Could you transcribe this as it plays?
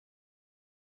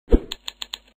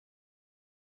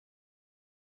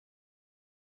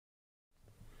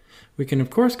We can, of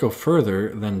course, go further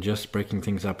than just breaking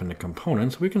things up into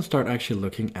components. We can start actually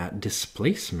looking at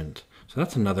displacement. So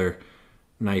that's another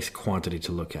nice quantity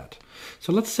to look at.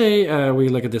 So let's say we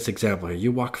look at this example here.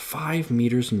 You walk 5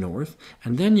 meters north,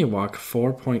 and then you walk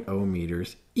 4.0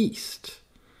 meters east.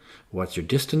 What's your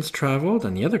distance traveled?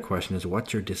 And the other question is,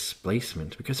 what's your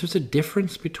displacement? Because there's a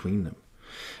difference between them.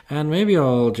 And maybe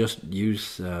I'll just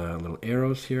use little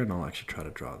arrows here, and I'll actually try to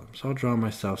draw them. So I'll draw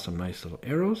myself some nice little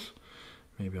arrows.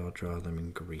 Maybe I'll draw them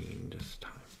in green this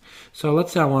time. So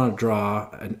let's say I want to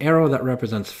draw an arrow that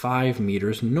represents 5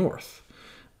 meters north.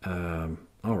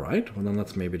 All right, well then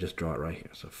let's maybe just draw it right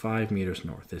here. So 5 meters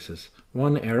north. This is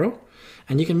one arrow,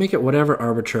 and you can make it whatever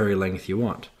arbitrary length you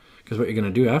want. Because what you're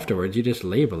going to do afterwards, you just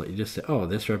label it. You just say, oh,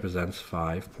 this represents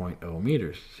 5.0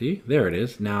 meters. See, there it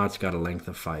is. Now it's got a length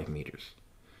of 5 meters.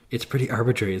 It's pretty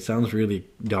arbitrary. It sounds really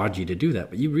dodgy to do that,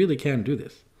 but you really can do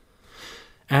this.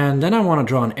 And then I want to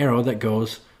draw an arrow that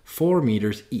goes 4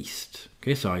 meters east.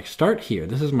 Okay, so I start here.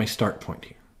 This is my start point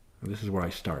here. This is where I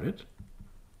started.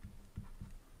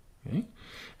 Okay,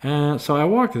 so I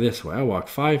walk this way. I walk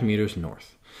 5 meters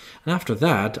north. And after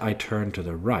that, I turn to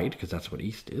the right, because that's what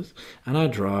east is, and I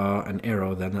draw an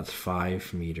arrow then that's 4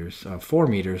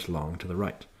 meters long to the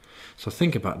right. So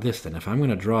think about this then. If I'm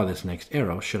going to draw this next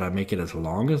arrow, should I make it as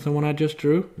long as the one I just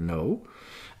drew? No.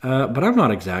 But I'm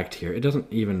not exact here. It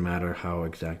doesn't even matter how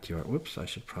exact you are. Whoops, I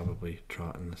should probably draw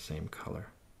it in the same color.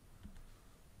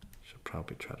 Should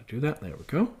probably try to do that. There we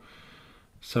go.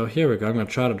 So here we go. I'm going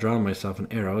to try to draw myself an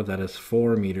arrow that is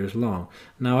 4 meters long.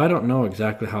 Now, I don't know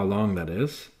exactly how long that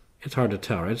is. It's hard to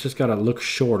tell, right? It's just got to look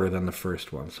shorter than the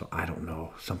first one. So I don't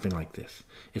know. Something like this.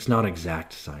 It's not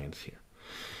exact science here.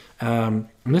 And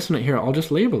this one here, I'll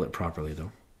just label it properly,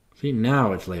 though. See,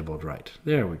 now it's labeled right.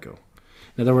 There we go.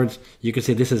 In other words, you could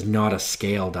say this is not a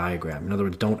scale diagram. In other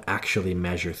words, don't actually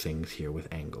measure things here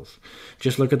with angles.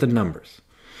 Just look at the numbers.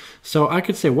 So I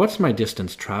could say, what's my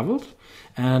distance traveled?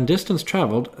 And distance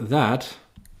traveled,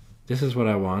 this is what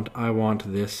I want. I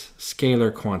want this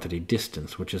scalar quantity,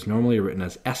 distance, which is normally written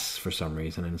as S for some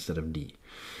reason instead of D.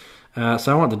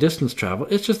 So I want the distance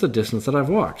traveled. It's just the distance that I've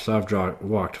walked. So I've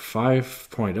walked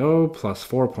 5.0 plus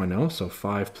 4.0. So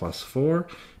 5 plus 4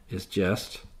 is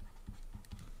just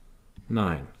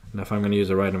 9. And if I'm going to use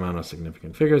the right amount of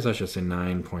significant figures, I should say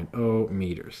 9.0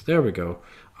 meters. There we go.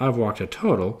 I've walked a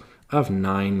total of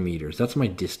 9 meters. That's my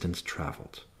distance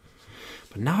traveled.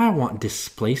 But now I want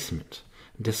displacement.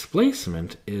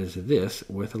 Displacement is this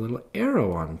with a little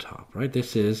arrow on top, right?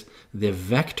 This is the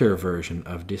vector version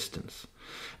of distance.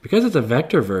 Because it's a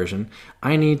vector version,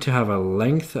 I need to have a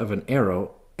length of an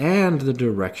arrow and the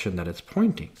direction that it's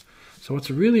pointing. So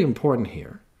what's really important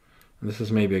here, and this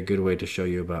is maybe a good way to show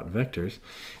you about vectors,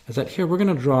 is that here we're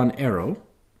going to draw an arrow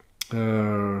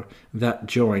that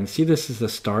joins. See, this is the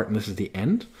start and this is the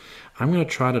end. I'm going to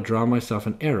try to draw myself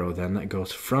an arrow then that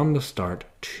goes from the start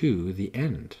to the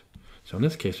end. So in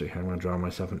this case right here, I'm going to draw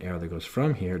myself an arrow that goes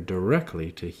from here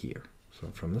directly to here. So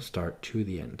from the start to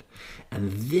the end.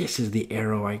 And this is the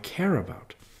arrow I care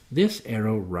about. This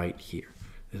arrow right here.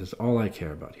 This is all I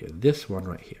care about here. This one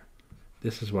right here.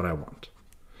 This is what I want.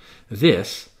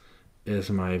 This is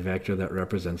my vector that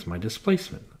represents my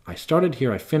displacement. I started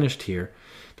here, I finished here.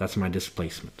 That's my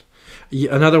displacement.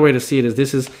 Another way to see it is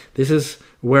this is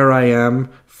where I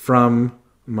am from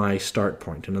my start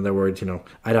point. In other words,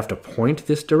 I'd have to point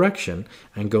this direction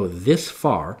and go this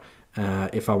far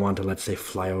if I want to, let's say,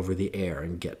 fly over the air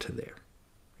and get to there.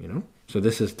 So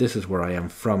this is where I am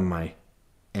from my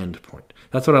end point.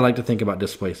 That's what I like to think about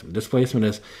displacement. Displacement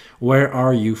is where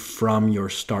are you from your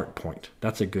start point.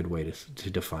 That's a good way to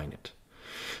define it.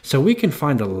 So we can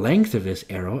find the length of this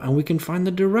arrow and we can find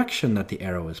the direction that the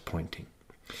arrow is pointing.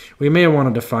 We may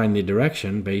want to define the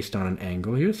direction based on an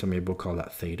angle here, so maybe we'll call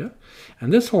that theta.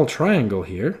 And this whole triangle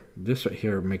here, this right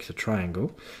here makes a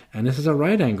triangle, and this is a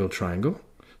right angle triangle.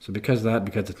 So because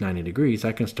it's 90 degrees,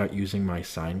 I can start using my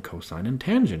sine, cosine, and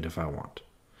tangent if I want.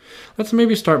 Let's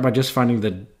maybe start by just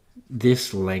finding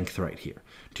this length right here.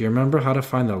 Do you remember how to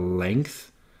find the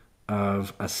length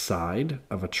of a side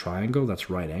of a triangle that's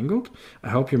right-angled? I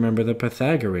hope you remember the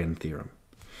Pythagorean theorem.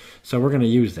 So we're going to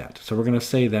use that. So we're going to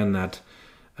say then that,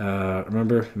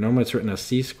 remember, normally it's written as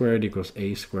c squared equals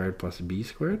a squared plus b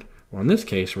squared. Well, in this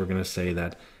case, we're going to say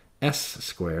that s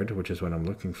squared, which is what I'm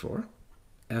looking for,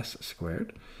 s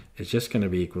squared, is just going to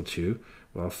be equal to,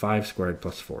 well, 5 squared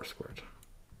plus 4 squared.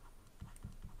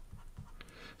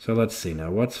 So let's see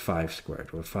now, what's 5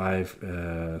 squared? Well,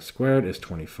 5 squared is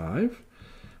 25.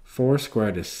 4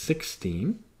 squared is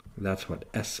 16. That's what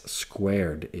s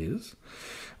squared is.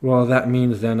 Well, that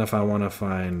means then if I want to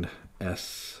find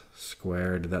s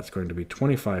squared. That's going to be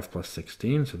 25 plus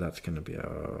 16, so that's going to be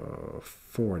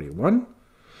 41.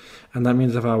 And that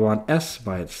means if I want s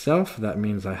by itself, that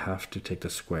means I have to take the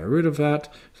square root of that.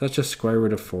 So that's just square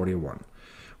root of 41,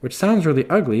 which sounds really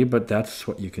ugly, but that's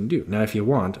what you can do. Now, if you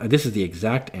want, this is the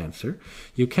exact answer.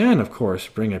 You can, of course,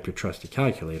 bring up your trusty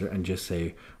calculator and just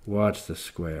say, what's the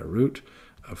square root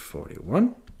of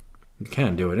 41? You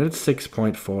can do it. It's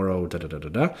 6.40 da da da da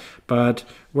da. But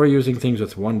we're using things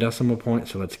with 1 decimal point,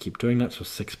 so let's keep doing that. So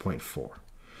 6.4.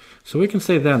 So we can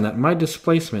say then that my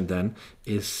displacement then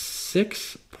is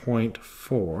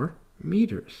 6.4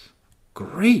 meters.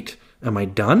 Great. Am I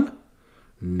done?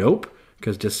 Nope,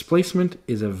 because displacement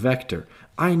is a vector.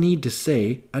 I need to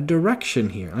say a direction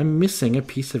here. I'm missing a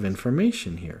piece of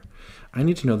information here. I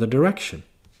need to know the direction.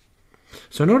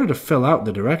 So in order to fill out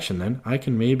the direction then, I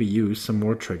can maybe use some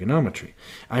more trigonometry.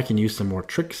 I can use some more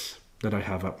tricks that I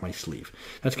have up my sleeve.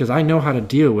 That's because I know how to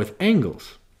deal with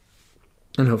angles.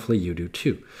 And hopefully you do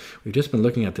too. We've just been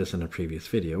looking at this in a previous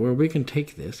video where we can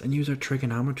take this and use our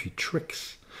trigonometry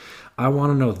tricks. I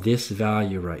want to know this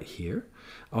value right here.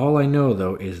 All I know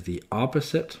though is the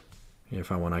opposite.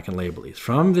 If I want, I can label these.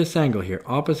 From this angle here,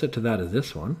 opposite to that is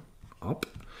this one, up.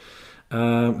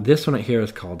 This one right here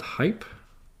is called hype.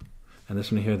 And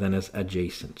this one here then is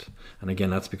adjacent. And again,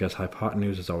 that's because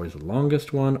hypotenuse is always the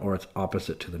longest one, or it's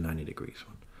opposite to the 90 degrees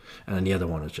one. And then the other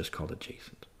one is just called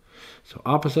adjacent. So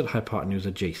opposite, hypotenuse,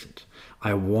 adjacent.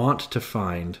 I want to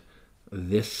find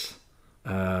this,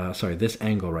 this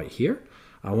angle right here.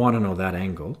 I want to know that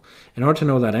angle. In order to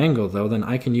know that angle, though, then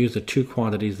I can use the two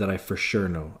quantities that I for sure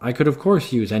know. I could, of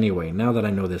course, use anyway. Now that I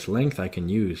know this length, I can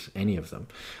use any of them.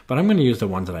 But I'm going to use the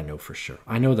ones that I know for sure.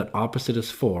 I know that opposite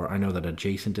is 4. I know that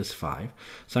adjacent is 5.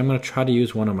 So I'm going to try to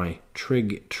use one of my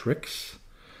trig tricks.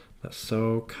 That's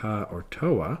so, ka, or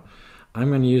toa. I'm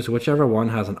going to use whichever one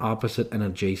has an opposite and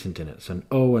adjacent in it. So an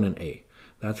O and an A.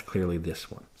 That's clearly this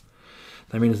one.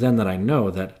 That means then that I know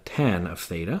that tan of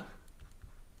theta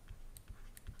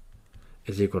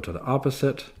is equal to the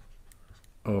opposite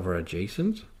over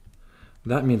adjacent.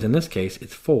 That means in this case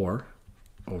it's 4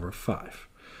 over 5.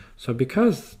 So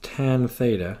because tan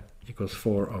theta equals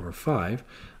 4 over 5,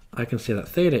 I can say that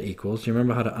theta equals, do you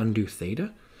remember how to undo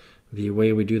theta? The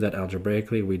way we do that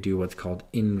algebraically, we do what's called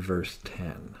inverse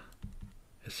tan.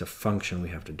 It's a function we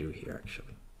have to do here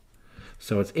actually.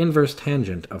 So it's inverse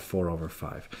tangent of 4 over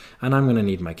 5. And I'm going to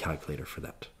need my calculator for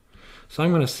that. So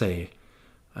I'm going to say,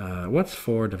 what's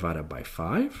 4 divided by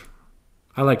 5?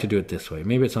 I like to do it this way.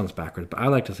 Maybe it sounds backwards, but I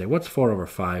like to say, what's 4 over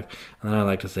 5? And then I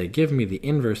like to say, give me the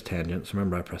inverse tangent. So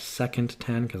remember, I press second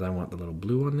tan because I want the little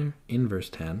blue on there. Inverse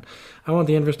tan. I want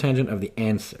the inverse tangent of the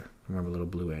answer. Remember, the little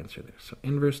blue answer there. So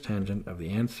inverse tangent of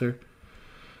the answer.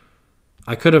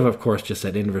 I could have, of course, just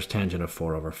said inverse tangent of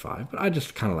 4 over 5, but I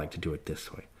just kind of like to do it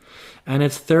this way. And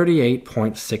it's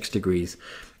 38.6 degrees.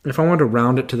 If I want to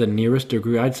round it to the nearest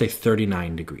degree, I'd say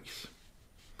 39 degrees.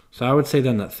 So I would say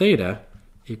then that theta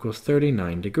equals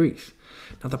 39 degrees.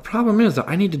 Now the problem is that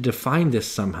I need to define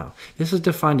this somehow. This is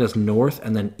defined as north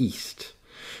and then east.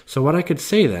 So what I could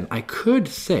say then, I could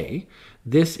say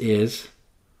this is,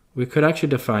 we could actually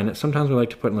define it. Sometimes we like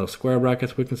to put in little square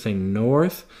brackets. We can say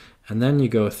north and then you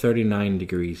go 39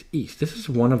 degrees east. This is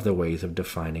one of the ways of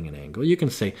defining an angle. You can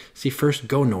say, see, first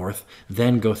go north,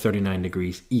 then go 39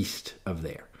 degrees east of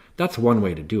there. That's one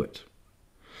way to do it.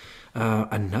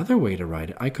 Another way to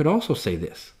write it, I could also say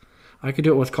this. I could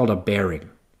do what's called a bearing.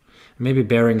 Maybe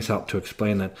bearings help to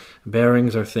explain that.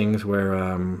 Bearings are things where,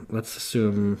 let's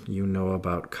assume you know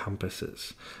about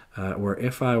compasses, where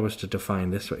if I was to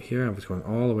define this right here, I was going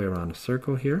all the way around a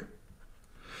circle here.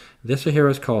 This right here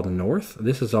is called north.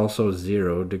 This is also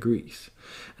 0 degrees.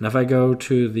 And if I go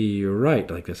to the right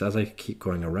like this, as I keep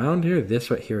going around here,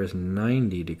 this right here is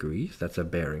 90 degrees. That's a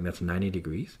bearing. That's 90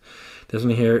 degrees. This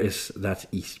one here is, that's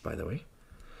east, by the way.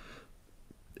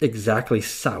 Exactly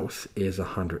south is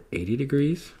 180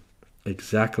 degrees.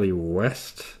 Exactly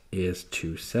west is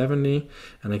 270.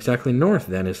 And exactly north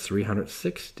then is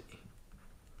 360.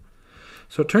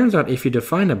 So it turns out if you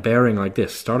define a bearing like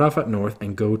this, start off at north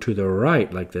and go to the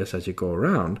right like this as you go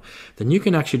around, then you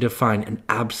can actually define an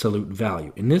absolute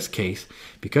value. In this case,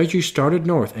 because you started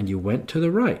north and you went to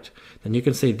the right, then you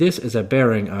can say this is a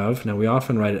bearing of, now we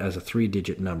often write it as a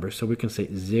 3-digit number, so we can say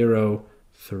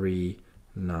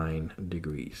 039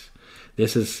 degrees.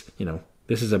 This is,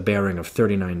 this is a bearing of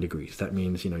 39 degrees. That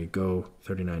means, you go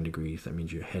 39 degrees, that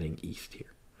means you're heading east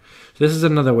here. So this is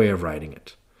another way of writing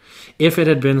it. If it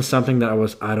had been something that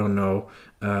was, I don't know,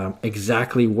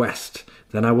 exactly west,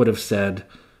 then I would have said,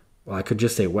 well, I could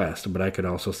just say west, but I could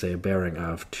also say a bearing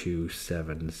of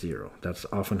 270. That's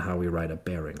often how we write a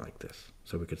bearing like this.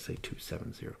 So we could say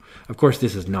 270. Of course,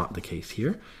 this is not the case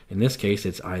here. In this case,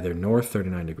 it's either north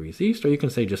 39 degrees east, or you can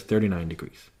say just 39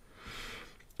 degrees.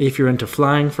 If you're into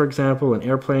flying, for example, in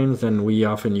airplanes, then we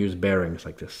often use bearings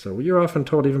like this. So you're often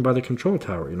told even by the control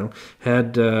tower,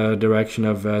 head direction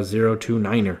of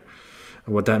 029er.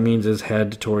 What that means is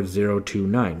head towards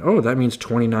 029. Oh, that means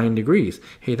 29 degrees.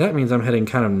 Hey, that means I'm heading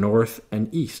kind of north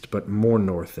and east, but more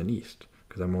north than east,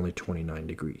 because I'm only 29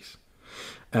 degrees.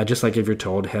 Just like if you're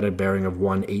told head a bearing of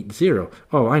 180.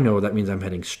 Oh, I know, that means I'm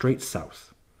heading straight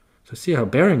south. So see how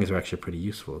bearings are actually pretty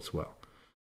useful as well.